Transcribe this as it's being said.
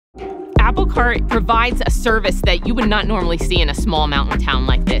AppalCART provides a service that you would not normally see in a small mountain town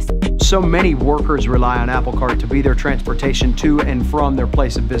like this. So many workers rely on AppalCART to be their transportation to and from their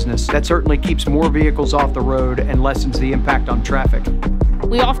place of business. That certainly keeps more vehicles off the road and lessens the impact on traffic.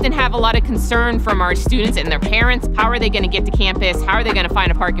 We often have a lot of concern from our students and their parents. How are they going to get to campus? How are they going to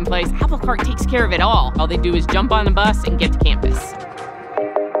find a parking place? AppalCART takes care of it all. All they do is jump on the bus and get to campus.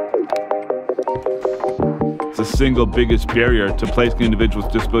 The single biggest barrier to placing individuals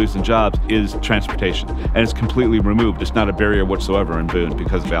with disabilities in jobs is transportation, and it's completely removed. It's not a barrier whatsoever in Boone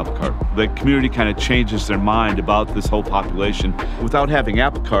because of AppalCART. The community kind of changes their mind about this whole population. Without having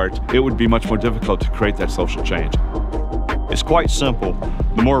AppalCART, it would be much more difficult to create that social change. It's quite simple.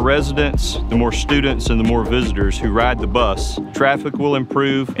 The more residents, the more students, and the more visitors who ride the bus, traffic will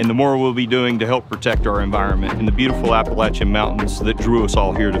improve, and the more we'll be doing to help protect our environment and the beautiful Appalachian Mountains that drew us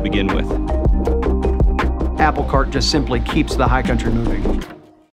all here to begin with. AppalCART just simply keeps the high country moving.